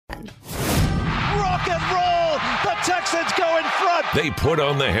Line. Rock and roll! The Texans go in front! They put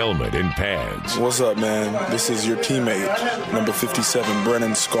on the helmet and pads. What's up, man? This is your teammate, number 57,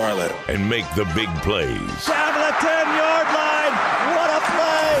 Brennan Scarlett. And make the big plays. Down to the 10-yard line! What a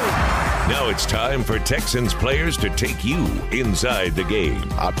play! Now it's time for Texans players to take you inside the game.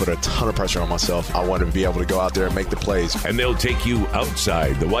 I put a ton of pressure on myself. I wanted to be able to go out there and make the plays. And they'll take you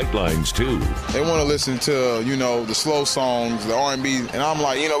outside the white lines, too. They want to listen to, the slow songs, the R&B, and I'm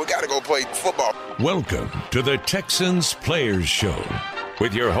like, we got to go play football. Welcome to the Texans Players Show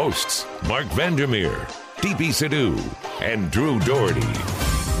with your hosts, Mark Vandermeer, DP Sidhu, and Drew Doherty.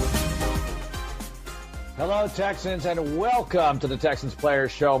 Hello, Texans, and welcome to the Texans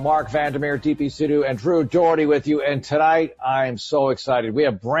Players Show. Mark Vandermeer, DP Sidhu, and Drew Doherty with you. And tonight, I am so excited. We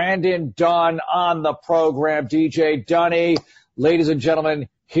have Brandon Dunn on the program. DJ Dunny, ladies and gentlemen,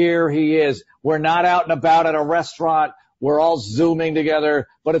 here he is. We're not out and about at a restaurant. We're all Zooming together,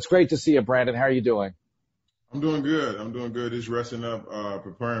 but it's great to see you, Brandon. How are you doing? I'm doing good. Just resting up,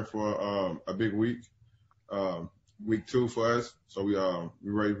 preparing for a big week, week 2 for us. So we're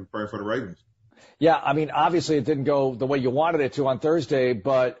ready to prepare for the Ravens. Yeah, I mean, obviously it didn't go the way you wanted it to on Thursday,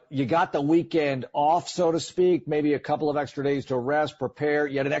 but you got the weekend off, so to speak, maybe a couple of extra days to rest, prepare.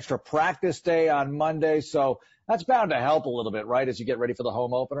 You had an extra practice day on Monday, so that's bound to help a little bit, right, as you get ready for the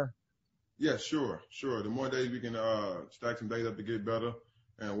home opener? Yeah, sure. The more days we can stack some days up to get better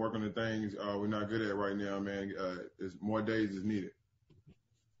and work on the things we're not good at right now, man, more days is needed.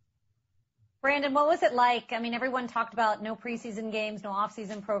 Brandon, what was it like? I mean, everyone talked about no preseason games, no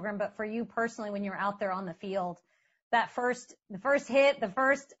off-season program, but for you personally, when you're out there on the field, the first hit, the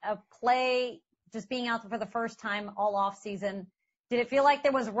first play, just being out there for the first time all off-season, did it feel like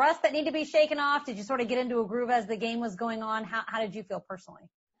there was rust that needed to be shaken off? Did you sort of get into a groove as the game was going on? How did you feel personally?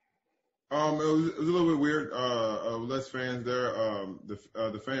 It was a little bit weird. Less fans there.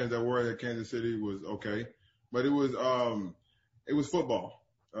 The fans that were at Kansas City was okay, but it was football.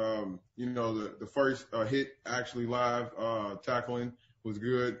 The first hit actually live tackling was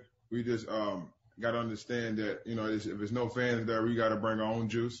good. We just got to understand that if there's no fans there, we got to bring our own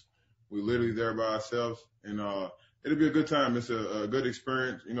juice. We're literally there by ourselves, and it'll be a good time. It's a good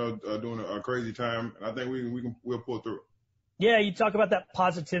experience. Doing a crazy time, and I think we'll pull through. Yeah, you talk about that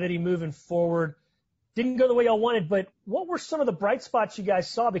positivity moving forward. Didn't go the way y'all wanted, but what were some of the bright spots you guys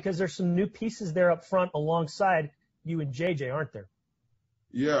saw? Because there's some new pieces there up front alongside you and JJ, aren't there?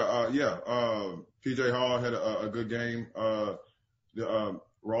 Yeah. PJ Hall had a good game.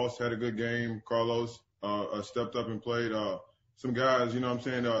 Ross had a good game. Carlos stepped up and played. Some guys,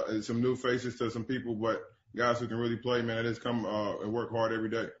 some new faces to some people, but guys who can really play, man, they just come and work hard every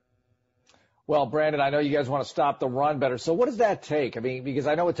day. Well, Brandon, I know you guys want to stop the run better. So what does that take? I mean, because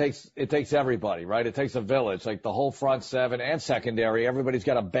I know it takes everybody, right? It takes a village, like the whole front seven and secondary. Everybody's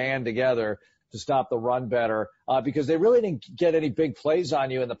got to band together to stop the run better, because they really didn't get any big plays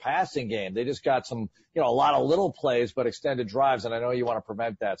on you in the passing game. They just got some, a lot of little plays, but extended drives, and I know you want to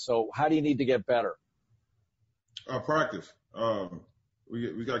prevent that. So how do you need to get better? Practice.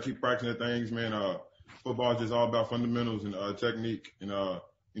 We got to keep practicing things, man. Football is just all about fundamentals and technique. And,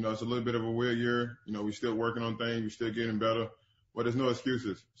 it's a little bit of a weird year. We're still working on things. We're still getting better, but there's no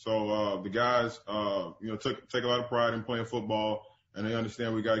excuses. So the guys, take a lot of pride in playing football. And they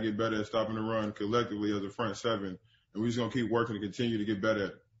understand we got to get better at stopping the run collectively as a front seven. And we're just going to keep working to continue to get better at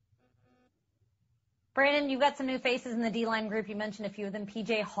it. Brandon, you've got some new faces in the D-line group. You mentioned a few of them.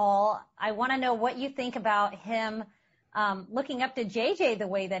 PJ Hall. I want to know what you think about him looking up to JJ the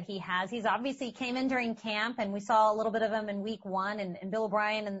way that he has. He's obviously came in during camp, and we saw a little bit of him in week 1. And Bill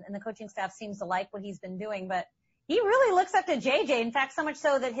O'Brien and the coaching staff seems to like what he's been doing. But he really looks up to JJ. In fact, so much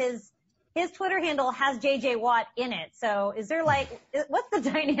so that his Twitter handle has JJ Watt in it. So what's the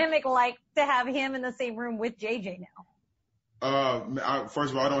dynamic like to have him in the same room with JJ now?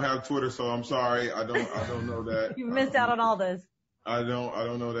 First of all, I don't have Twitter, so I'm sorry. I don't know that. You've missed out on all this. I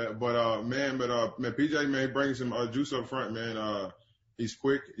don't know that. But, PJ, man, brings some juice up front, man. He's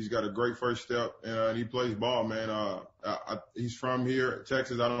quick. He's got a great first step, and he plays ball, man. He's from here,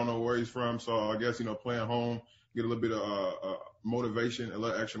 Texas. I don't know where he's from. So I guess, playing home, get a little bit of motivation, a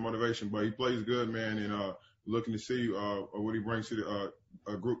little extra motivation, but he plays good, man, and looking to see what he brings to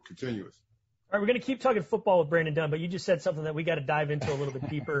the group continuous. All right, we're going to keep talking football with Brandon Dunn, but you just said something that we got to dive into a little bit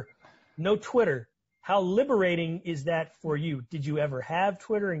deeper. No Twitter. How liberating is that for you? Did you ever have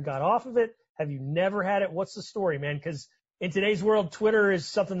Twitter and got off of it? Have you never had it? What's the story, man? Because in today's world, Twitter is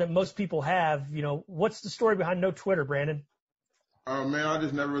something that most people have. What's the story behind no Twitter, Brandon? Man, I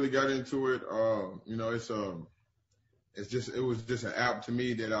just never really got into it. It was just an app to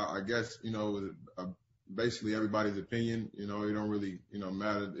me that I guess, was basically everybody's opinion. You know, it don't really, you know,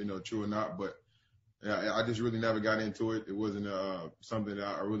 matter, you know, true or not. But I just really never got into it. It wasn't something that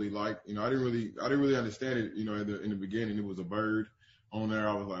I really liked. You know, I didn't really understand it. You know, in the beginning, it was a bird on there.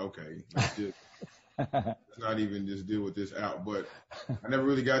 I was like, okay, let's not even just deal with this out. But I never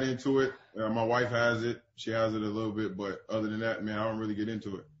really got into it. My wife has it. She has it a little bit. But other than that, man, I don't really get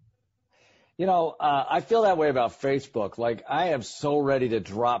into it. You know, I feel that way about Facebook. Like, I am so ready to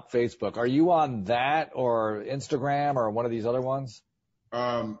drop Facebook. Are you on that or Instagram or one of these other ones?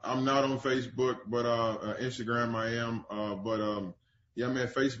 I'm not on Facebook, but Instagram I am. Yeah, man,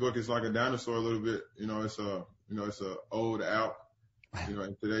 Facebook is like a dinosaur a little bit. You know, it's a old app, you know,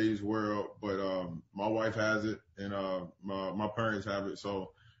 in today's world. But my wife has it, and my parents have it.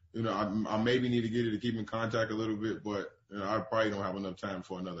 So, you know, I maybe need to get it to keep in contact a little bit, but you know, I probably don't have enough time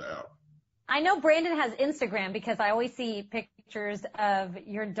for another app. I know Brandon has Instagram because I always see pictures of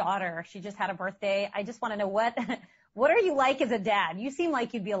your daughter. She just had a birthday. I just want to know what are you like as a dad? You seem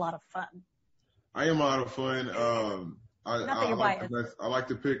like you'd be a lot of fun. I am a lot of fun. I like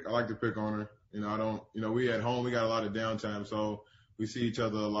to pick on her. You know, we at home, we got a lot of downtime, so we see each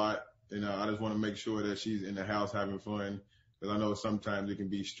other a lot. And I just want to make sure that she's in the house having fun, because I know sometimes it can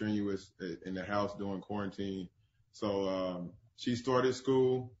be strenuous in the house during quarantine. So, she started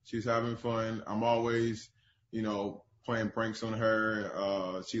school. She's having fun. I'm always, you know, playing pranks on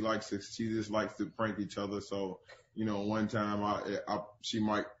her. She just likes to prank each other. So, you know, one time she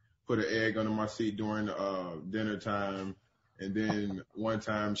might put an egg under my seat during dinner time. And then one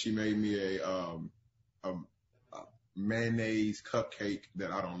time she made me a mayonnaise cupcake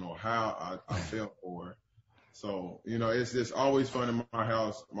that I don't know how I fell for. So, you know, it's just always fun in my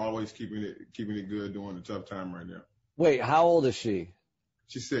house. I'm always keeping it good during the tough time right now. Wait, how old is she?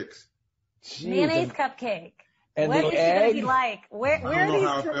 She's 6. Jeez. Mayonnaise cupcake. And what the is egg? she gonna be like? Where I don't know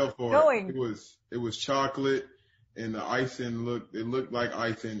how are I these fell for going? It was chocolate, and the icing looked like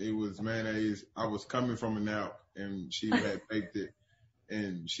icing. It was mayonnaise. I was coming from a nap, and she had baked it,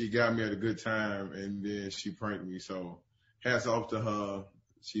 and she got me at a good time, and then she pranked me. So hats off to her.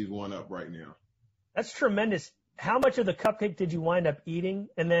 She's one up right now. That's tremendous. How much of the cupcake did you wind up eating?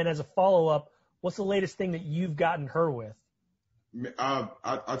 And then as a follow-up, what's the latest thing that you've gotten her with?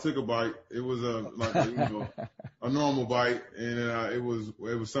 I took a bite. It was a normal bite, and it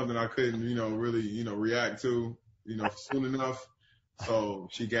was something I couldn't, you know, really, react to, soon enough. So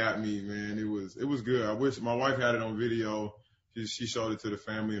she got me, man. It was good. I wish my wife had it on video. She showed it to the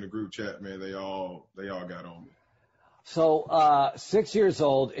family in the group chat, man. They all got on me. So, 6 years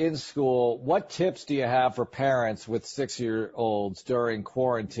old in school, what tips do you have for parents with 6-year-olds during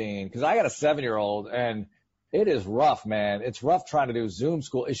quarantine? Because I got a 7-year-old, and it is rough, man. It's rough trying to do Zoom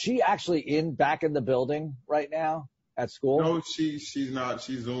school. Is she actually back in the building right now at school? No, she's not.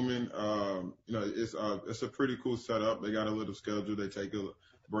 She's Zooming. It's a pretty cool setup. They got a little schedule. They take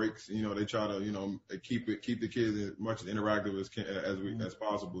breaks. They try to, keep the kids as much as interactive as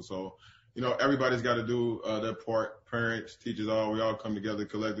possible. So, everybody's got to do their part. Parents, teachers, we all come together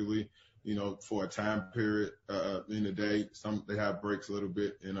collectively, for a time period in the day. They have breaks a little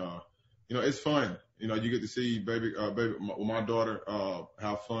bit, and it's fun. You get to see my daughter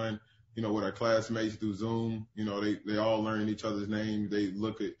have fun. With our classmates through Zoom. They all learn each other's names. They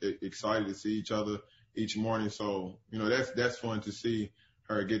look excited to see each other each morning. So that's fun to see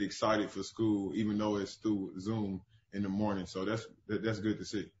her get excited for school, even though it's through Zoom in the morning. So that's good to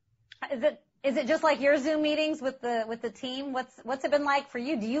see. Is it just like your Zoom meetings with the team? What's it been like for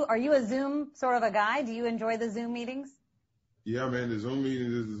you? Are you a Zoom sort of a guy? Do you enjoy the Zoom meetings? Yeah, man, the Zoom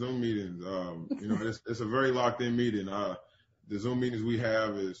meetings is the Zoom meetings. It's a very locked in meeting. The Zoom meetings we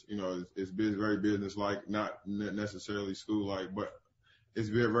have is, it's very business-like, not necessarily school-like, but it's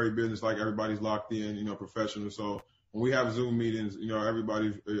very business-like. Everybody's locked in, professional. So when we have Zoom meetings,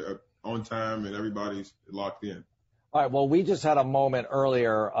 everybody's on time and everybody's locked in. All right, well, we just had a moment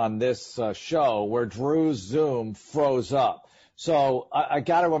earlier on this show where Drew's Zoom froze up. So I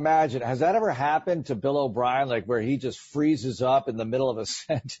got to imagine, has that ever happened to Bill O'Brien, like where he just freezes up in the middle of a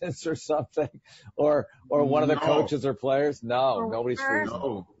sentence or something, or one of the coaches or players? No, nobody's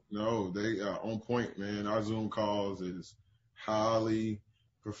freezing. No, they are on point, man. Our Zoom calls is highly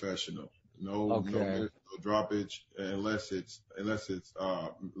professional. No droppage unless it's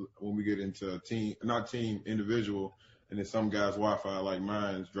when we get into individual, and then some guys' Wi-Fi like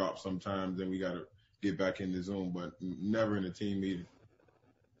mine's drop sometimes, then we got to get back into Zoom, but never in a team meeting.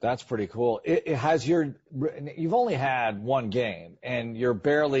 That's pretty cool. You've only had one game, and you're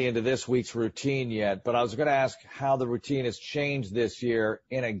barely into this week's routine yet, but I was going to ask how the routine has changed this year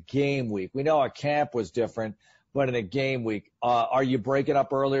in a game week. We know our camp was different, but in a game week. Are you breaking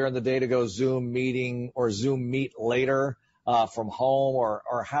up earlier in the day to go Zoom meeting or Zoom meet later from home,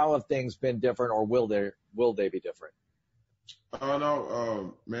 or how have things been different, or will they be different?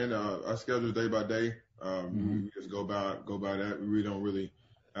 No, man, I schedule day by day. We just go by that. We don't really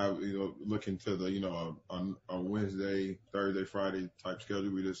have, look into the, on Wednesday, Thursday, Friday type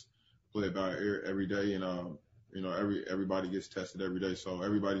schedule. We just play it by ear every day, and, everybody gets tested every day. So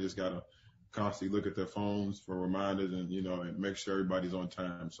everybody just got to constantly look at their phones for reminders and, and make sure everybody's on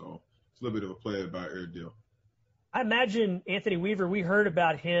time. So it's a little bit of a play it by ear deal. I imagine Anthony Weaver, we heard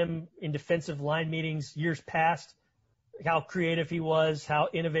about him in defensive line meetings years past, how creative he was, how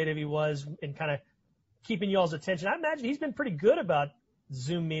innovative he was, and kind of keeping y'all's attention. I imagine he's been pretty good about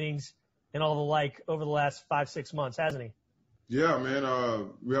Zoom meetings and all the like over the last 5-6 months, hasn't he? Yeah,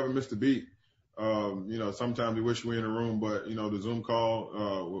 man. We haven't missed a beat. Sometimes we wish we were in a room, but, the Zoom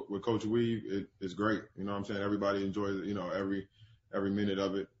call with Coach Weave is great. You know what I'm saying? Everybody enjoys it, every minute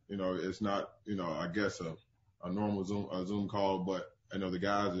of it. It's not, I guess a normal Zoom call, but I know the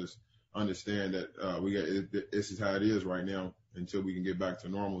guys just understand that this is how it is right now until we can get back to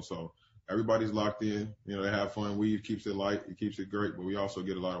normal. So everybody's locked in. They have fun. Weave keeps it light. It keeps it great, but we also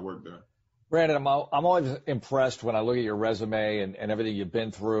get a lot of work done. Brandon, I'm always impressed when I look at your resume and everything you've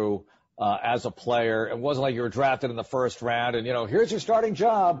been through as a player. It wasn't like you were drafted in the first round and, here's your starting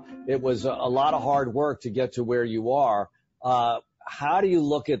job. It was a lot of hard work to get to where you are. How do you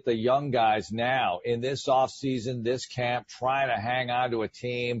look at the young guys now in this offseason, this camp, trying to hang on to a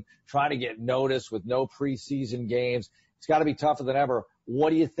team, trying to get noticed with no preseason games? It's got to be tougher than ever.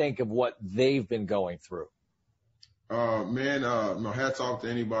 What do you think of what they've been going through? Hats off to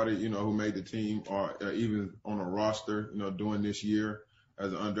anybody, who made the team or even on a roster, doing this year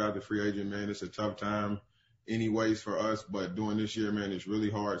as an undrafted free agent, man. It's a tough time anyways for us, but doing this year, man, it's really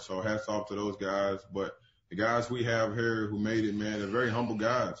hard. So hats off to those guys. But the guys we have here who made it, man, they're very humble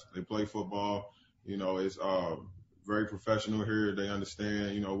guys. They play football. It's very professional here. They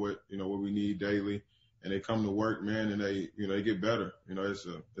understand, what we need daily, and they come to work, man, and they get better.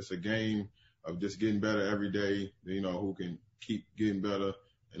 It's a game of just getting better every day. Who can keep getting better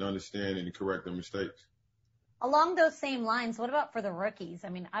and understand and correct their mistakes. Along those same lines, what about for the rookies? I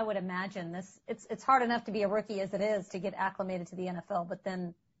mean, I would imagine it's hard enough to be a rookie as it is to get acclimated to the NFL, but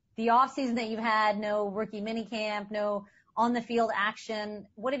then the offseason that you've had, no rookie minicamp, no on-the-field action.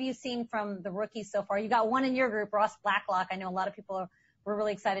 What have you seen from the rookies so far? You got one in your group, Ross Blacklock. I know a lot of people were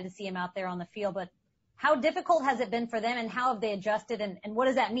really excited to see him out there on the field, but how difficult has it been for them, and how have they adjusted, and what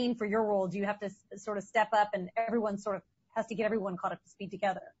does that mean for your role? Do you have to sort of step up, and everyone sort of has to get everyone caught up to speed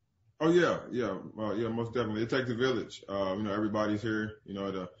together? Oh, yeah, most definitely. It takes a village. Everybody's here,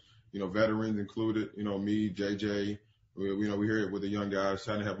 veterans included, me, JJ. We hear it with the young guys,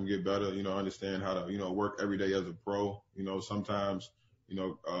 trying to help them get better, understand how to, work every day as a pro. Sometimes,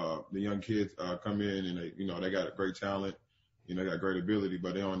 the young kids come in and they got a great talent, they got great ability,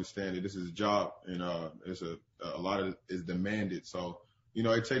 but they don't understand that this is a job and it's a lot of it is demanded. So,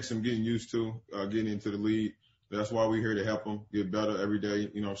 it takes some getting used to getting into the league. That's why we're here to help them get better every day,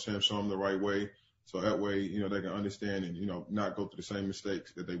 show them the right way. So that way, they can understand and, not go through the same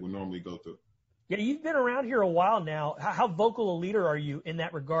mistakes that they would normally go through. Yeah, you've been around here a while now. How vocal a leader are you in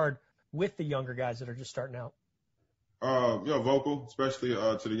that regard with the younger guys that are just starting out? Vocal, especially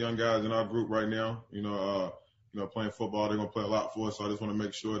to the young guys in our group right now. Playing football, they're going to play a lot for us. So I just want to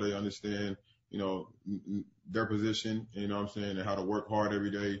make sure they understand, their position, and how to work hard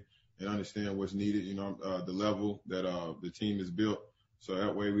every day and understand what's needed, the level that the team is built. So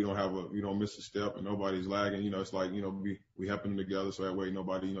that way we don't miss a step and nobody's lagging. It's like, we helping them together so that way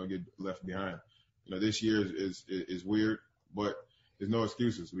nobody, get left behind. This year is weird, but there's no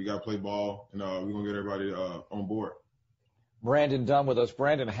excuses. We got to play ball, and we're going to get everybody on board. Brandon Dunn with us.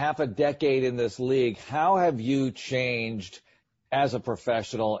 Brandon, half a decade in this league. How have you changed as a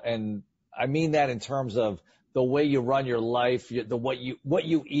professional? And I mean that in terms of the way you run your life, what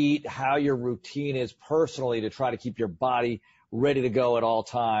you eat, how your routine is personally to try to keep your body ready to go at all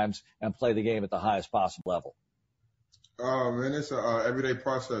times and play the game at the highest possible level. Man, it's a everyday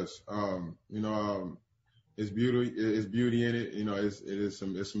process. It's beauty in it. It's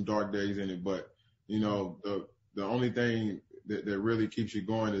some dark days in it, but the only thing that really keeps you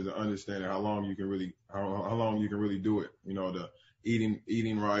going is understanding how long you can really do it. The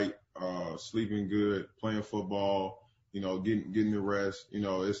eating right, sleeping good, playing football, getting the rest.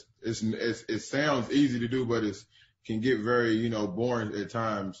 It sounds easy to do, but can get very, boring at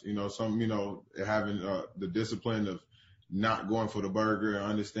times. Having the discipline of not going for the burger and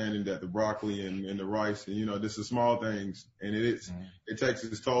understanding that the broccoli and the rice and, this is small things. And it takes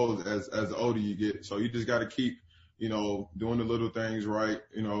its toll as the older you get. So you just got to keep, doing the little things right,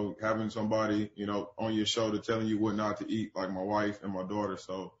 having somebody, on your shoulder telling you what not to eat, like my wife and my daughter.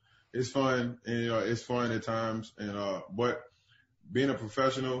 So it's fun and, it's fun at times. And, but being a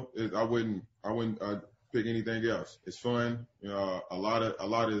professional, I wouldn't pick anything else. It's fun. A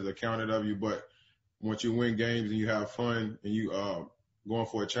lot is accounted of you, but once you win games and you have fun and you going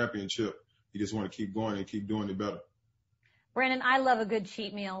for a championship, you just want to keep going and keep doing it better. Brandon, I love a good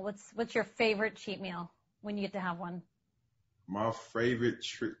cheat meal. What's your favorite cheat meal when you get to have one? My favorite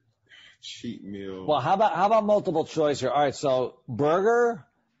cheat meal. Well, how about multiple choice here? All right, so burger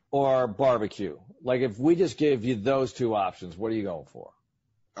or barbecue? Like if we just give you those two options, what are you going for?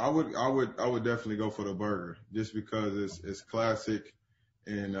 I would definitely go for the burger just because it's classic.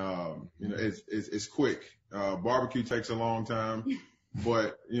 And, it's quick. Barbecue takes a long time,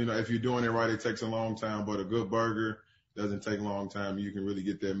 but, if you're doing it right, it takes a long time, but a good burger doesn't take a long time. You can really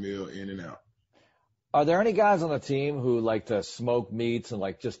get that meal in and out. Are there any guys on the team who like to smoke meats and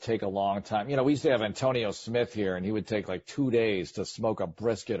like just take a long time? We used to have Antonio Smith here and he would take like 2 days to smoke a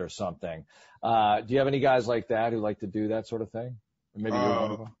brisket or something. Do you have any guys like that who like to do that sort of thing? Or maybe you're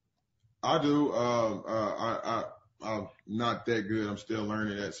one of them? I do. I'm not that good. I'm still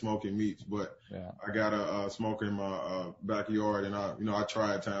learning at smoking meats, but I got a smoker in my backyard, and I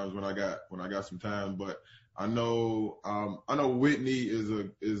try at times when I got some time. But I know Whitney is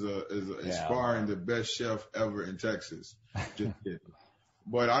aspiring the best chef ever in Texas. Just kidding.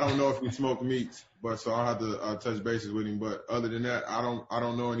 But I don't know if he smoked meats, but so I'll have to touch bases with him. But other than that, I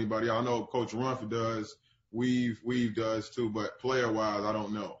don't know anybody. I know Coach Rumph does, Weave does too, but player wise, I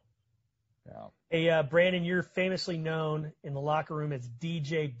don't know. Yeah. Hey, Brandon, you're famously known in the locker room as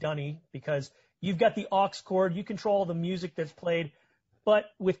DJ Dunny because you've got the aux cord. You control the music that's played. But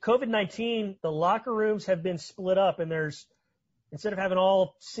with COVID-19, the locker rooms have been split up, and instead of having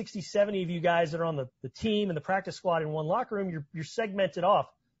all 60, 70 of you guys that are on the team and the practice squad in one locker room, you're segmented off.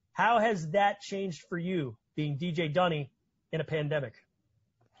 How has that changed for you, being DJ Dunny in a pandemic?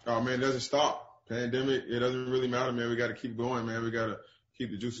 Oh, man, it doesn't stop. Pandemic, it doesn't really matter, man. We got to keep going, man. We got to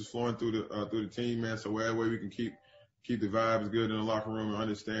keep the juices flowing through the team, man. So wherever we can keep the vibes good in the locker room and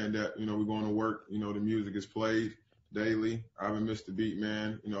understand that, we're going to work, the music is played daily. I haven't missed a beat,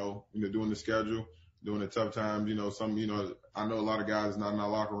 man. Doing the schedule, doing the tough times, I know a lot of guys not in our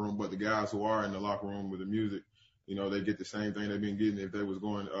locker room, but the guys who are in the locker room with the music, they get the same thing they've been getting if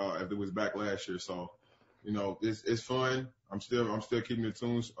it was back last year. So, it's fun. I'm still keeping the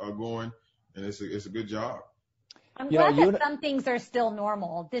tunes going, and it's a good job. I'm glad that some things are still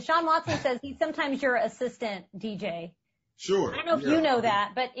normal. Deshaun Watson says he's sometimes your assistant DJ. Sure. I don't know if you know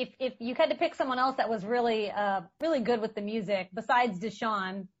that, but if you had to pick someone else that was really good with the music besides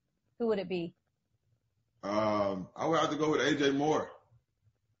Deshaun, who would it be? I would have to go with AJ Moore.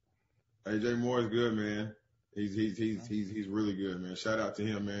 AJ Moore is good, man. He's really good, man. Shout out to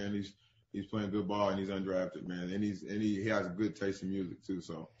him, man. He's playing good ball and he's undrafted, man. And he has a good taste in music too.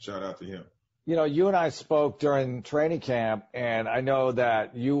 So shout out to him. You and I spoke during training camp, and I know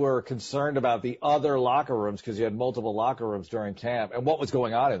that you were concerned about the other locker rooms because you had multiple locker rooms during camp and what was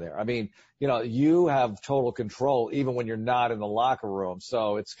going on in there. I mean, you have total control even when you're not in the locker room.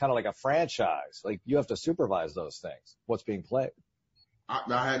 So it's kind of like a franchise. Like you have to supervise those things, what's being played.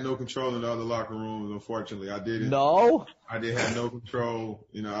 I had no control in the other locker rooms, unfortunately. I didn't. No? I did have no control.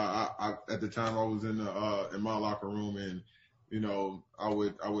 I at the time I was in my locker room and, I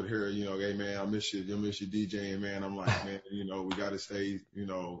would hear, hey man, I miss you DJing, man. I'm like, man, we got to stay,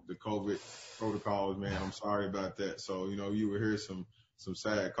 the COVID protocols, man. I'm sorry about that. So, you would hear some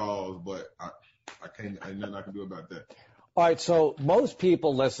sad calls, but ain't nothing I can do about that. All right. So most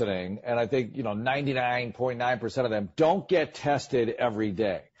people listening, and I think, 99.9% of them don't get tested every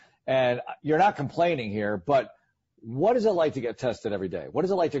day. And you're not complaining here, but what is it like to get tested every day? What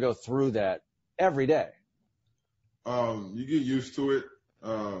is it like to go through that every day? You get used to it.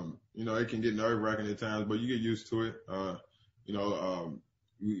 It can get nerve-wracking at times, but you get used to it.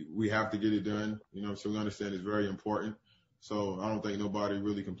 We have to get it done, so we understand it's very important. So I don't think nobody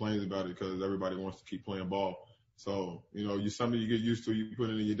really complains about it because everybody wants to keep playing ball. So, something you get used to, you put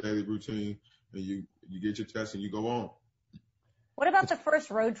it in your daily routine and you get your test and you go on. What about the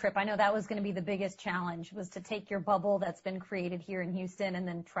first road trip? I know that was going to be the biggest challenge, was to take your bubble that's been created here in Houston and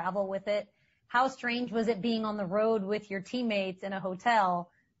then travel with it. How strange was it being on the road with your teammates in a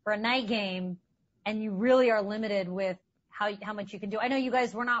hotel for a night game, and you really are limited with how much you can do? I know you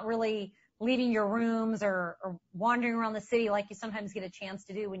guys were not really leaving your rooms or wandering around the city like you sometimes get a chance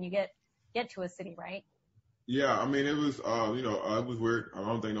to do when you get to a city, right? Yeah, I mean, it was, it was weird. I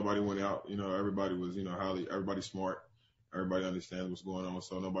don't think nobody went out. Everybody was, everybody's smart. Everybody understands what's going on,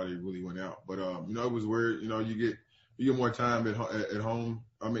 so nobody really went out. But, it was weird. You get more time at home.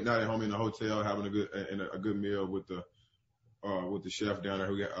 I mean, not at home, in the hotel, having a good meal with the chef down there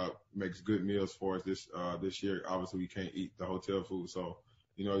who makes good meals for us this year. Obviously, we can't eat the hotel food, so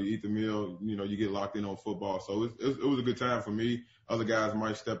you eat the meal. You get locked in on football. So it was a good time for me. Other guys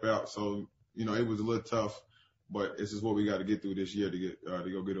might step out, so it was a little tough, but this is what we got to get through this year to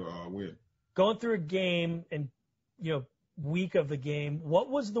go get a win. Going through a game and week of the game, what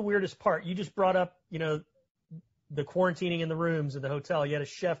was the weirdest part? You just brought up the quarantining in the rooms of the hotel. You had a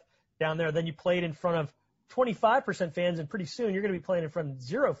chef down there. Then you played in front of 25% fans, and pretty soon you're going to be playing in front of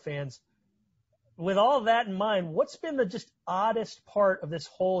 0 fans. With all of that in mind, what's been the just oddest part of this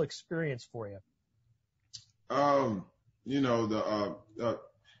whole experience for you?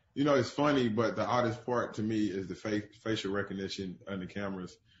 It's funny, but the oddest part to me is the facial recognition on the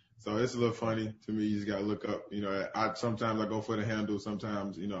cameras. So it's a little funny to me. You just got to look up. Sometimes I go for the handle.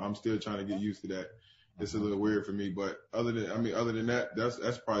 Sometimes, I'm still trying to get used to that. It's a little weird for me, but other than that,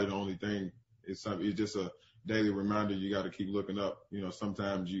 that's probably the only thing. It's just a daily reminder. You got to keep looking up.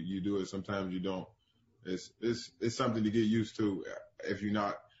 Sometimes you do it, sometimes you don't. It's something to get used to if you're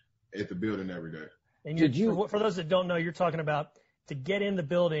not at the building every day. And for those that don't know, you're talking about to get in the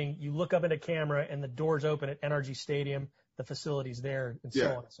building, you look up at a camera and the doors open at NRG Stadium, the facilities there, and so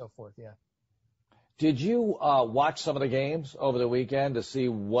on and so forth. Yeah. Did you watch some of the games over the weekend to see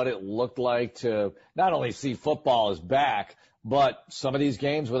what it looked like to not only see football is back, but some of these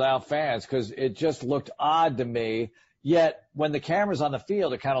games without fans? Because it just looked odd to me. Yet when the camera's on the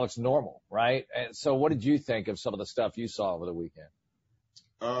field, it kind of looks normal, right? And so what did you think of some of the stuff you saw over the weekend?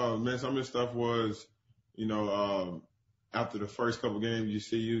 Man, some of the stuff was, after the first couple games,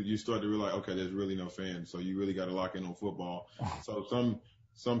 you start to realize, okay, there's really no fans, so you really got to lock in on football. So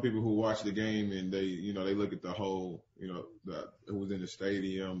some people who watch the game and they look at the whole, who's in the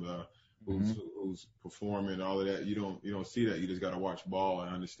stadium, who's performing, all of that. You don't see that. You just got to watch ball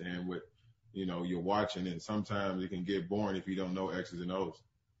and understand what, you're watching. And sometimes it can get boring if you don't know X's and O's.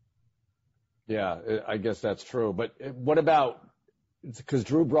 Yeah, I guess that's true. But what about, because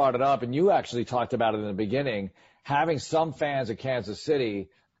Drew brought it up and you actually talked about it in the beginning, having some fans at Kansas City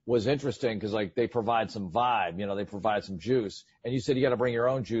was interesting because, they provide some vibe, they provide some juice. And you said you got to bring your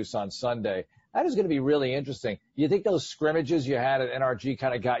own juice on Sunday. That is going to be really interesting. Do you think those scrimmages you had at NRG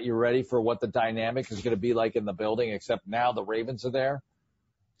kind of got you ready for what the dynamic is going to be like in the building, except now the Ravens are there?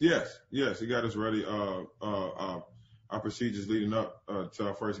 Yes, it got us ready. Our procedures leading up to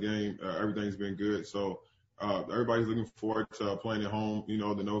our first game, everything's been good. So everybody's looking forward to playing at home.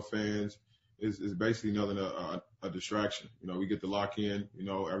 The no fans is basically nothing a distraction. We get to lock in.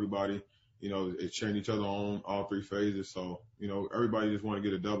 Everybody, is cheering each other on all 3 phases. So, everybody just want to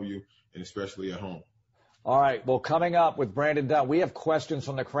get a W, and especially at home. All right. Well, coming up with Brandon Dunn, we have questions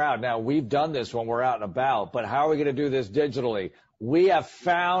from the crowd. Now, we've done this when we're out and about, but how are we going to do this digitally? We have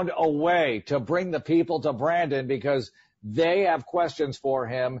found a way to bring the people to Brandon because they have questions for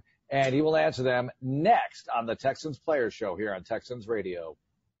him, and he will answer them next on the Texans Players Show here on Texans Radio.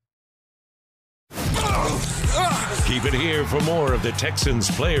 Keep it here for more of the Texans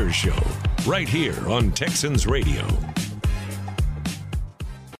Players Show, right here on Texans Radio.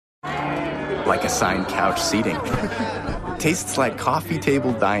 Like assigned couch seating. Tastes like coffee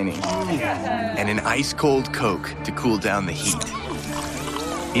table dining. And an ice-cold Coke to cool down the heat.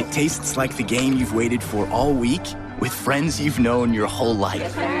 It tastes like the game you've waited for all week with friends you've known your whole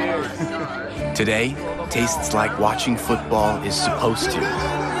life. Today tastes like watching football is supposed to.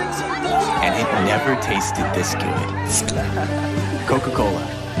 And it never tasted this good.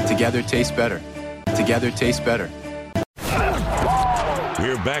 Coca-Cola. Together tastes better. Together tastes better.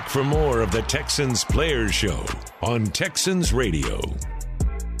 We're back for more of the Texans Players Show on Texans Radio.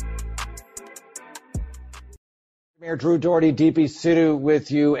 Mayor Drew Doherty, DP Sidhu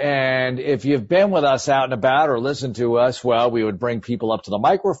with you. And if you've been with us out and about or listened to us, well, we would bring people up to the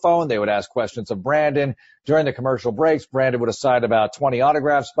microphone. They would ask questions of Brandon. During the commercial breaks, Brandon would have signed about 20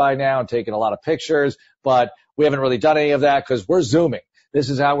 autographs by now and taken a lot of pictures. But we haven't really done any of that because we're Zooming. This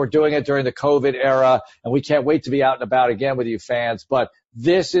is how we're doing it during the COVID era. And we can't wait to be out and about again with you fans. But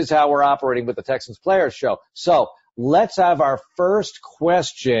this is how we're operating with the Texans Players Show. So let's have our first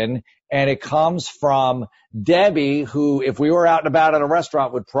question. And it comes from Debbie, who, if we were out and about at a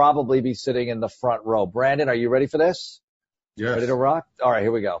restaurant, would probably be sitting in the front row. Brandon, are you ready for this? Yes. Ready to rock? All right,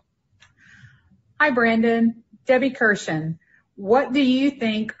 here we go. Hi, Brandon. Debbie Kirshen. What do you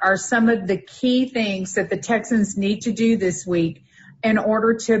think are some of the key things that the Texans need to do this week in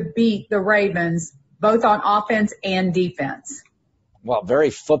order to beat the Ravens both on offense and defense? Well, very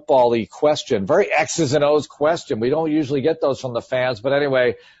football-y question, very X's and O's question. We don't usually get those from the fans, but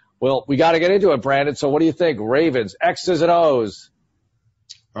anyway, well, we got to get into it, Brandon. So what do you think? Ravens, X's and O's.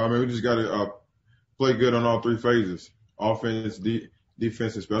 We just got to play good on all three phases: offense,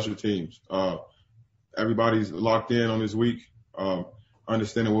 defense, and special teams. Everybody's locked in on this week,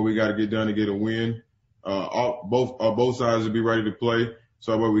 understanding what we got to get done to get a win. Both sides will be ready to play,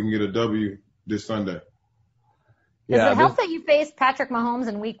 so that way we can get a W this Sunday. Does it help that you faced Patrick Mahomes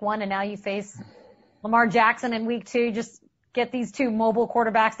in week 1 and now you face Lamar Jackson in week 2? Just get these two mobile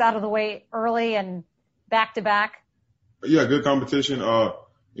quarterbacks out of the way early and back to back? Yeah, good competition. We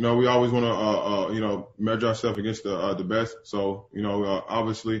always want to, measure ourselves against the best. So,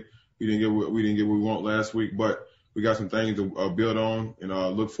 obviously we didn't get what we want last week, but we got some things to build on and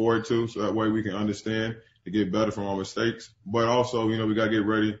look forward to, so that way we can understand to get better from our mistakes. But also, we got to get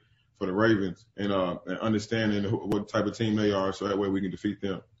ready for the Ravens and understanding what type of team they are, so that way we can defeat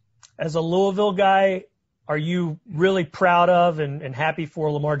them. As a Louisville guy, are you really proud of and happy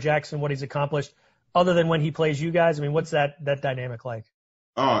for Lamar Jackson, what he's accomplished, other than when he plays you guys? I mean, what's that dynamic like?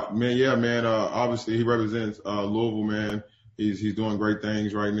 Man. Obviously he represents Louisville, man. He's doing great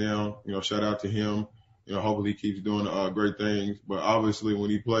things right now. Shout out to him. Hopefully he keeps doing great things. But obviously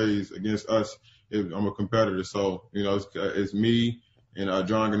when he plays against us, I'm a competitor. So, it's me and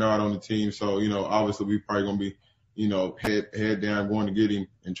John Gennard on the team. So, obviously we probably going to be, head down, going to get him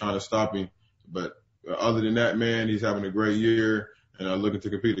and trying to stop him. But other than that, man, he's having a great year and looking to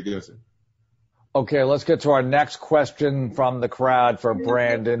compete against him. Okay, let's get to our next question from the crowd for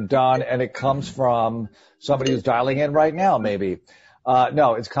Brandon Dunn, and it comes from somebody who's dialing in right now, maybe.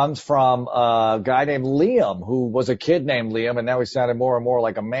 No, it comes from a guy named Liam, who was a kid named Liam, and now he sounded more and more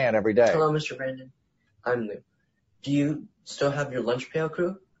like a man every day. Hello, Mr. Brandon. I'm Liam. Do you still have your lunch pail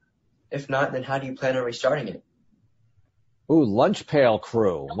crew? If not, then how do you plan on restarting it? Ooh, lunch pail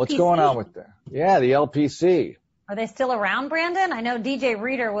crew. LPC. What's going on with that? Yeah, the LPC. Are they still around, Brandon? I know DJ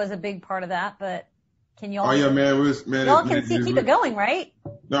Reader was a big part of that, but can y'all? Oh yeah, man. Y'all can keep it going, right?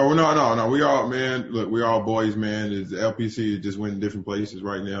 No. We all, man. Look, we all boys, man. The LPC is just went in different places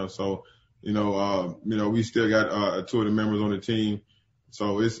right now. So, we still got 2 of the members on the team.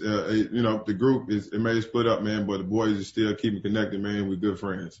 So it's, the group it may split up, man, but the boys are still keeping connected, man. We're good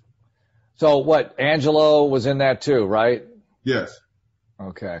friends. So what? Angelo was in that too, right? Yes.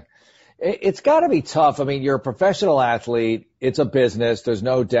 Okay. It's got to be tough. I mean, you're a professional athlete. It's a business. There's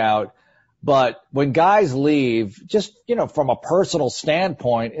no doubt. But when guys leave, just, from a personal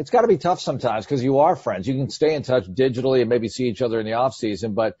standpoint, it's got to be tough sometimes because you are friends. You can stay in touch digitally and maybe see each other in the off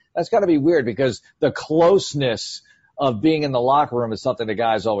season, but that's got to be weird because the closeness of being in the locker room is something the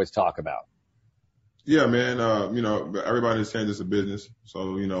guys always talk about. Yeah, man. Everybody understands it's a business.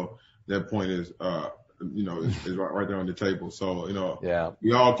 So, that point is, is right there on the table. So, yeah,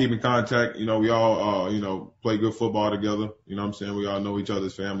 we all keep in contact. We all, play good football together. You know what I'm saying? We all know each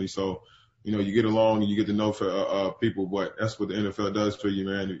other's family. So, you get along and you get to know people, but that's what the NFL does for you,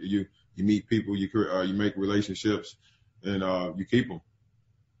 man. You meet people, you make relationships, and you keep them.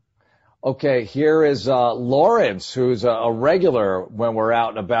 Okay, here is Lawrence, who's a regular when we're out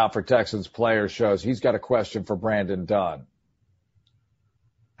and about for Texans player shows. He's got a question for Brandon Dunn.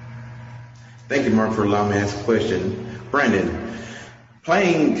 Thank you, Mark, for allowing me to ask a question. Brandon,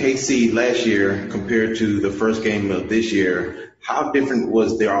 playing KC last year compared to the first game of this year, how different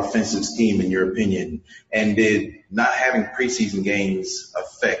was their offensive scheme in your opinion? And did not having preseason games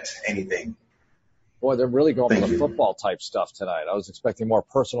affect anything? Boy, they're really going for the football type stuff tonight. I was expecting more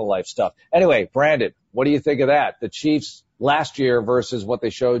personal life stuff. Anyway, Brandon, what do you think of that? The Chiefs last year versus what they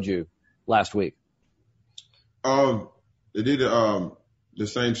showed you last week. They did the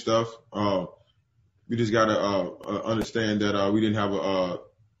same stuff. We just got to understand that we didn't have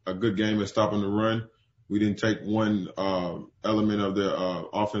a good game at stopping the run. We didn't take one element of the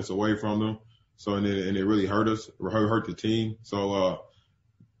offense away from them. So and it really hurt us, hurt the team. So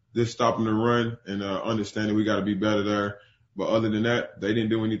just stopping the run and understanding we got to be better there. But other than that, they didn't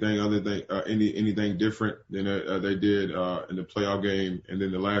do anything other than anything different than they did in the playoff game. And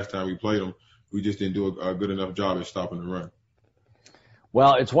then the last time we played them, we just didn't do a good enough job at stopping the run.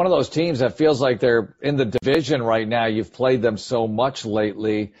 Well, it's one of those teams that feels like they're in the division right now. You've played them so much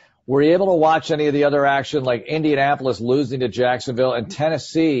lately. Were you able to watch any of the other action, like Indianapolis losing to Jacksonville and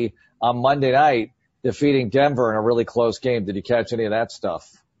Tennessee on Monday night defeating Denver in a really close game? Did you catch any of that stuff?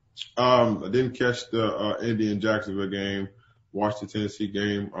 I didn't catch the Indy and Jacksonville game. Watched the Tennessee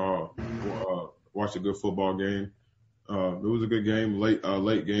game. Watched a good football game. It was a good game,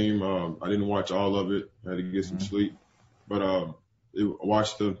 late game. I didn't watch all of it. I had to get some sleep. But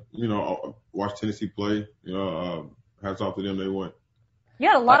watch Tennessee play. Hats off to them. They won. You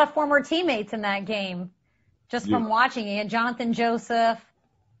had a lot of former teammates in that game, just from watching. You had Jonathan Joseph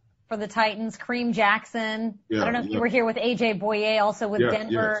for the Titans, Kareem Jackson. I don't know if you were here with A.J. Boye, also with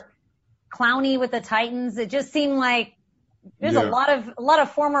Denver. Yes. Clowney with the Titans. It just seemed like there's a lot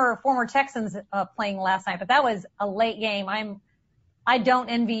of former Texans playing last night, but that was a late game. I don't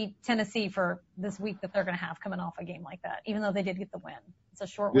envy Tennessee for this week that they're going to have coming off a game like that, even though they did get the win. It's a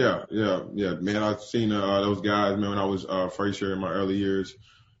short win. Yeah. Man, I've seen those guys, man, when I was Frazier in my early years,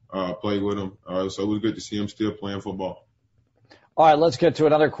 played with them. So it was good to see them still playing football. All right, let's get to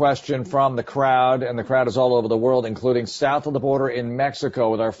another question from the crowd, and the crowd is all over the world, including south of the border in Mexico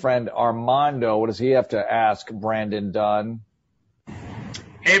with our friend Armando. What does he have to ask Brandon Dunn?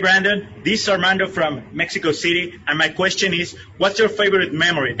 Hey, Brandon. This is Armando from Mexico City, and my question is, what's your favorite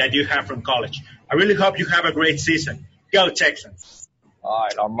memory that you have from college? I really hope you have a great season. Go Texans. All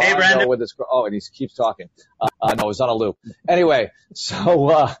right, Armando with his – and he keeps talking. No, he's on a loop. Anyway,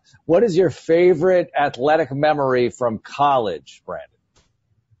 so what is your favorite athletic memory from college, Brandon?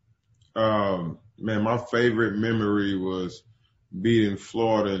 Man, my favorite memory was beating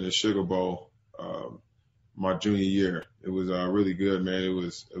Florida in the Sugar Bowl my junior year. It was really good, man. It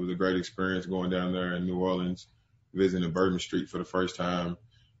was a great experience going down there in New Orleans, visiting Bourbon Street for the first time.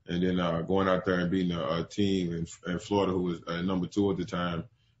 And then going out there and beating a team in Florida who was number 2 at the time.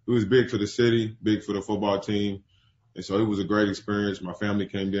 It was big for the city, big for the football team. And so it was a great experience. My family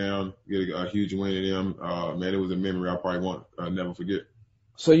came down, get a huge win in them. Man, it was a memory I probably won't never forget.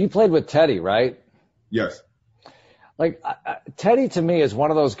 So you played with Teddy, right? Yes. Like Teddy to me is one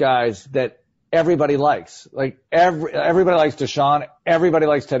of those guys that everybody likes. Like everybody likes Deshaun. Everybody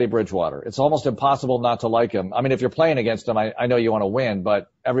likes Teddy Bridgewater. It's almost impossible not to like him. I mean, if you're playing against him, I know you want to win, but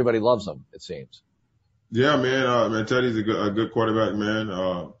everybody loves him, it seems. Yeah, man. Man, Teddy's a good quarterback,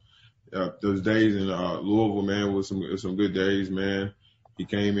 man. Those days in Louisville, man, was some good days, man. He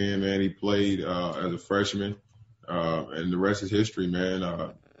came in, man. He played as a freshman, and the rest is history,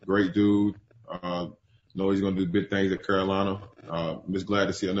 man. Great dude. Know he's going to do big things at Carolina. I'm just glad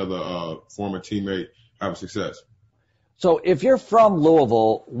to see another former teammate have success. So if you're from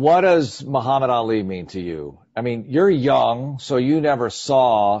Louisville, what does Muhammad Ali mean to you? I mean, you're young, so you never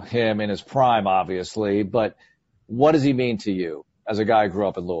saw him in his prime, obviously, but what does he mean to you as a guy who grew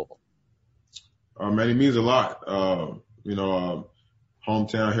up in Louisville? Man, he means a lot.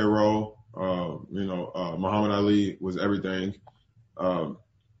 Hometown hero. Muhammad Ali was everything.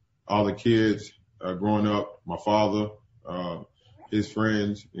 All the kids growing up, my father, his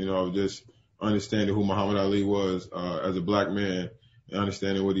friends, just understanding who Muhammad Ali was as a black man and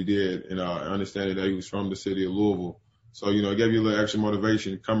understanding what he did and understanding that he was from the city of Louisville. So, it gave you a little extra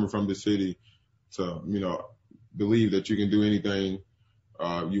motivation coming from the city to, believe that you can do anything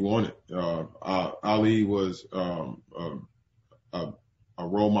you wanted. Ali was a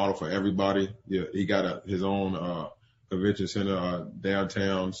role model for everybody. Yeah, he got his own convention center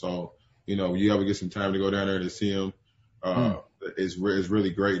downtown. So, you ever get some time to go down there to see him, it's really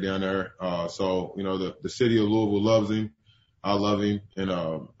great down there. So, the city of Louisville loves him. I love him, and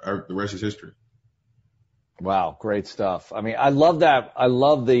the rest is history. Wow, great stuff. I mean, I love that. I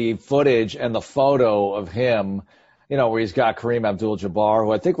love the footage and the photo of him, where he's got Kareem Abdul-Jabbar,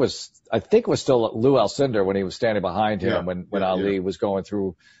 who I think was still Lou Alcindor when he was standing behind him when Ali was going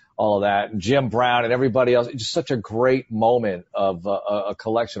through all of that, and Jim Brown and everybody else. Just such a great moment of a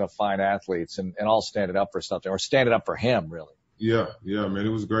collection of fine athletes and all standing up for something, or standing up for him, really. Yeah, man, it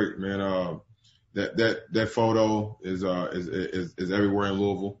was great, man. That photo is everywhere in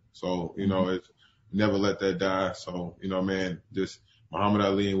Louisville. So, it's never let that die. So, man, just Muhammad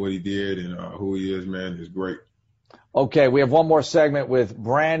Ali and what he did and who he is, man, is great. Okay, we have one more segment with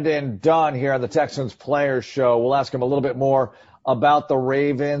Brandon Dunn here on the Texans Players Show. We'll ask him a little bit more about the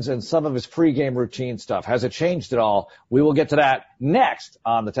Ravens and some of his pregame routine stuff. Has it changed at all? We will get to that next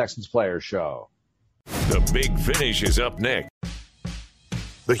on the Texans Players Show. The Big Finish is up next.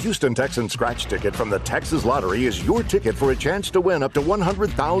 The Houston Texans scratch ticket from the Texas Lottery is your ticket for a chance to win up to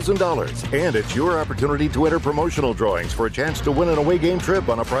 $100,000. And it's your opportunity to enter promotional drawings for a chance to win an away game trip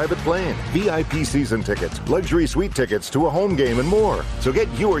on a private plane, VIP season tickets, luxury suite tickets to a home game, and more. So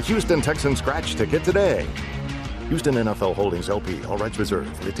get your Houston Texans scratch ticket today. Houston NFL Holdings, LP. All rights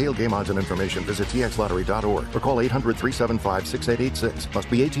reserved. For detailed game odds and information, visit txlottery.org or call 800-375-6886. Must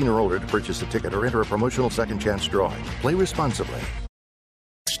be 18 or older to purchase a ticket or enter a promotional second chance drawing. Play responsibly.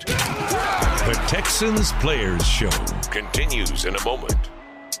 The Texans Players Show continues in a moment.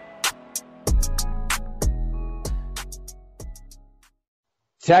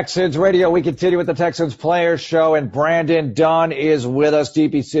 Texans Radio, we continue with the Texans Players Show, and Brandon Dunn is with us,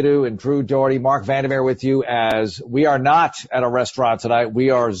 DP Sidhu and Drew Doherty. Mark Vandermeer with you, as we are not at a restaurant tonight.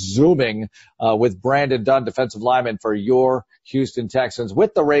 We are Zooming with Brandon Dunn, defensive lineman for your Houston Texans,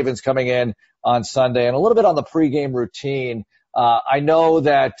 with the Ravens coming in on Sunday. And a little bit on the pregame routine. I know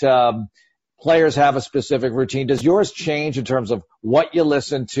that players have a specific routine. Does yours change in terms of what you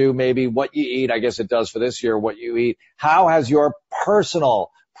listen to, maybe what you eat? I guess it does for this year, what you eat. How has your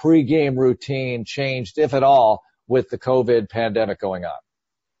personal pregame routine changed, if at all, with the COVID pandemic going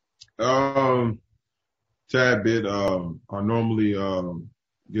on? Tad bit. I normally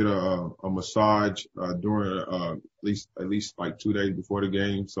get a massage during at least like 2 days before the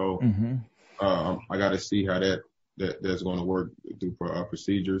game. So I got to see how that's going to work through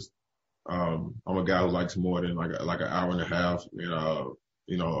procedures. I'm a guy who likes more than like an hour and a half. I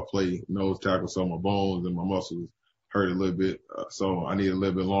play nose tackle, so my bones and my muscles hurt a little bit. So I need a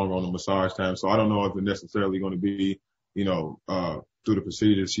little bit longer on the massage time. So I don't know if it's necessarily going to be, through the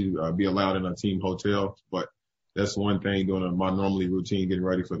procedures, she'd be allowed in a team hotel. But that's one thing doing my normally routine, getting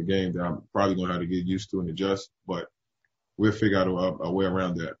ready for the game, that I'm probably going to have to get used to and adjust. But we'll figure out a way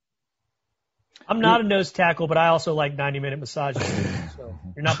around that. I'm not a nose tackle, but I also like 90-minute massages. So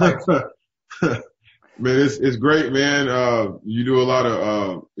you're not by yourself. Man, it's great, man. You do a lot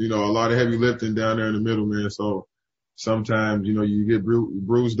of heavy lifting down there in the middle, man. So sometimes, you get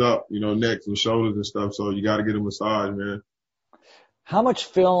bruised up, necks and shoulders and stuff. So you got to get a massage, man. How much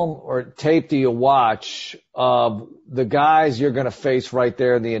film or tape do you watch of the guys you're going to face right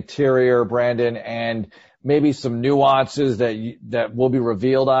there in the interior, Brandon, and maybe some nuances that will be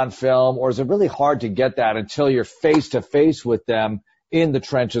revealed on film? Or is it really hard to get that until you're face to face with them in the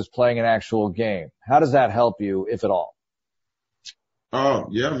trenches playing an actual game? How does that help you, if at all?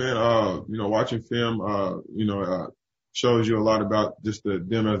 Yeah, man. Watching film, shows you a lot about just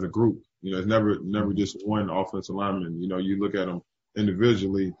them as a group. It's never just one offensive lineman. You look at them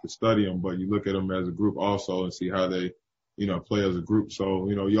individually to study them, but you look at them as a group also and see how they, play as a group. So,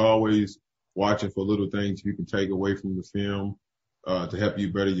 you're always watching for little things you can take away from the film, to help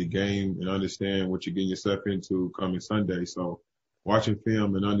you better your game and understand what you're getting yourself into coming Sunday. So watching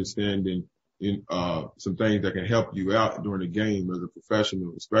film and understanding some things that can help you out during the game as a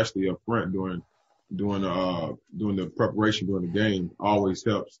professional, especially up front doing the preparation during the game, always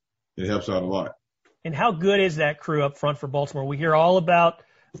helps. It helps out a lot. And how good is that crew up front for Baltimore? We hear all about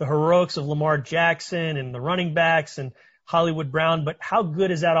the heroics of Lamar Jackson and the running backs and Hollywood Brown, but how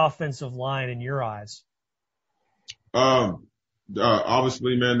good is that offensive line in your eyes?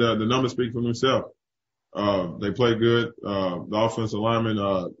 Obviously, man, the numbers speak for themselves. They play good. The offensive linemen,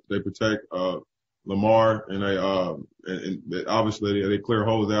 they protect Lamar, and they obviously they clear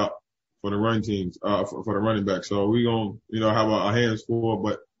holes out for the run teams, for the running back. So we gonna, have our hands full,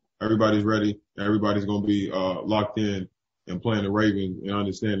 but everybody's ready. Everybody's gonna be locked in and playing the Ravens and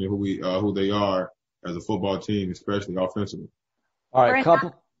understanding who they are as a football team, especially offensively. All right,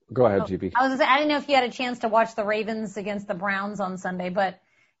 go ahead, GP. I was gonna say, I didn't know if you had a chance to watch the Ravens against the Browns on Sunday, but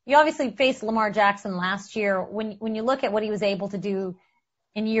you obviously faced Lamar Jackson last year. When you look at what he was able to do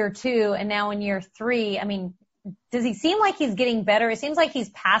in year 2 and now in year 3, I mean, does he seem like he's getting better? It seems like he's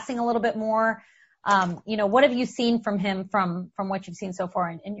passing a little bit more. What have you seen from him from what you've seen so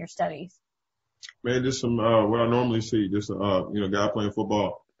far in your studies? Man, just some what I normally see. Just guy playing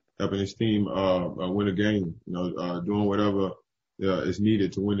football, helping his team win a game. Doing whatever is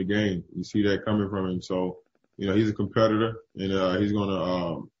needed to win the game. You see that coming from him. So he's a competitor, and he's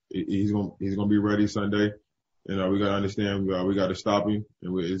gonna be ready Sunday. We gotta understand we gotta stop him,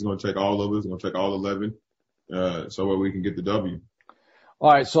 and it's gonna take all of us. It's gonna take all 11, so that we can get the W.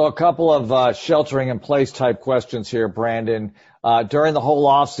 All right, so a couple of sheltering in place type questions here, Brandon. During the whole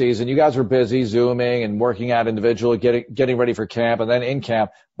off season, you guys were busy Zooming and working out individually, getting ready for camp and then in camp.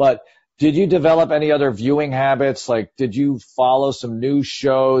 But did you develop any other viewing habits? Like, did you follow some news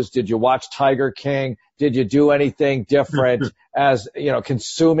shows? Did you watch Tiger King? Did you do anything different as,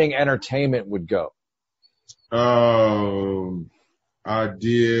 consuming entertainment would go? I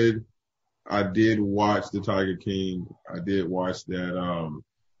did watch the Tiger King. I did watch that,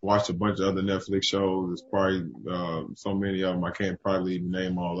 watched a bunch of other Netflix shows. There's probably, so many of them. I can't probably even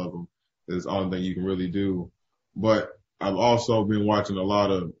name all of them. There's all the thing you can really do. But I've also been watching a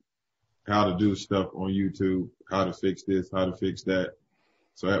lot of how to do stuff on YouTube, how to fix this, how to fix that.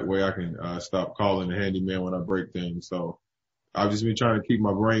 So that way I can, stop calling the handyman when I break things. So I've just been trying to keep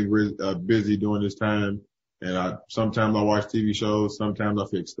my brain busy during this time. And sometimes I watch TV shows, sometimes I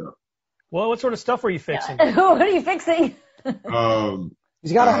fix stuff. Well, what sort of stuff were you fixing? What are you fixing?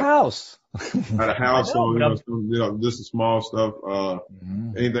 He's got a house. At a house, so just the small stuff.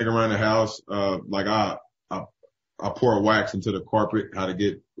 Anything around the house, like I pour wax into the carpet. How to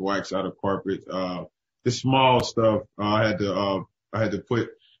get wax out of carpet. The small stuff. I had to put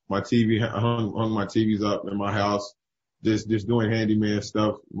my TV, hung my TVs up in my house. Just doing handyman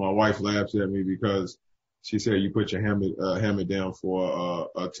stuff. My wife laughs at me because she said you put your hammer down for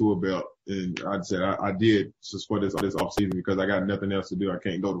a tour belt, and I said I did just for this off season because I got nothing else to do. I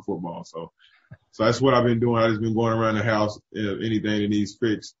can't go to football, so that's what I've been doing. I just been going around the house. Anything that needs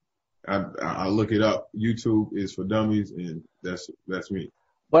fixed, I look it up. YouTube is for dummies, and that's me.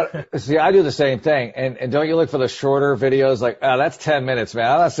 But see, I do the same thing. And don't you look for the shorter videos? Like, oh, that's 10 minutes,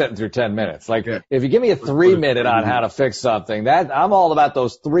 man. I'm not sitting through 10 minutes. Like, if you give me a 3-minute on how to fix something, I'm all about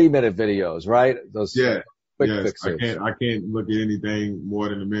those 3-minute videos, right? Those quick fixes. I can't look at anything more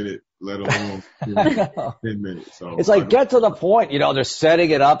than a minute, let alone 10 minutes. So it's like, get to the point. They're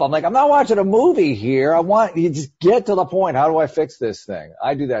setting it up. I'm like, I'm not watching a movie here. I want you just get to the point. How do I fix this thing?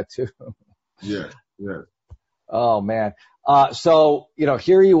 I do that too. Yeah. Oh man. So,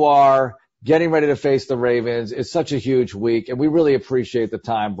 here you are getting ready to face the Ravens. It's such a huge week, and we really appreciate the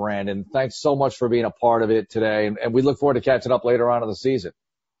time, Brandon. Thanks so much for being a part of it today, and we look forward to catching up later on in the season.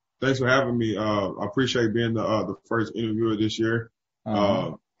 Thanks for having me. I appreciate being the first interviewer this year.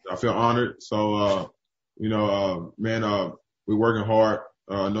 I feel honored. So, man, we're working hard.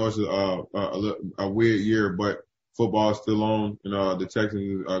 I know it's a weird year, but football is still on, and the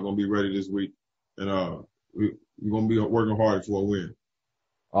Texans are going to be ready this week, and we're going to be working hard for a win.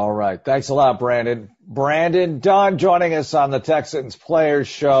 All right. Thanks a lot, Brandon. Brandon Dunn joining us on the Texans Players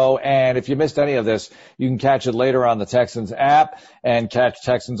Show. And if you missed any of this, you can catch it later on the Texans app and catch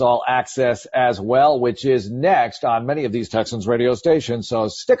Texans All Access as well, which is next on many of these Texans radio stations. So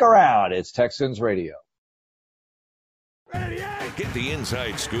stick around. It's Texans Radio. Get the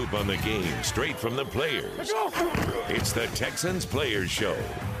inside scoop on the game straight from the players. It's the Texans Players Show.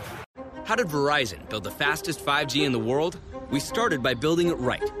 How did Verizon build the fastest 5G in the world? We started by building it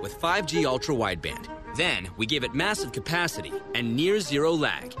right with 5G Ultra Wideband. Then we gave it massive capacity and near zero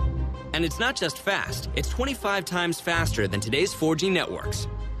lag. And it's not just fast, it's 25 times faster than today's 4G networks.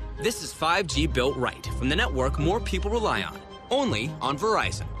 This is 5G built right from the network more people rely on, only on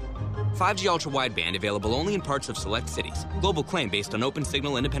Verizon. 5G Ultra Wideband available only in parts of select cities. Global claim based on open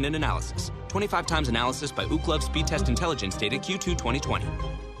signal independent analysis. 25 times analysis by Ookla Speed Test Intelligence data Q2 2020.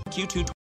 Q2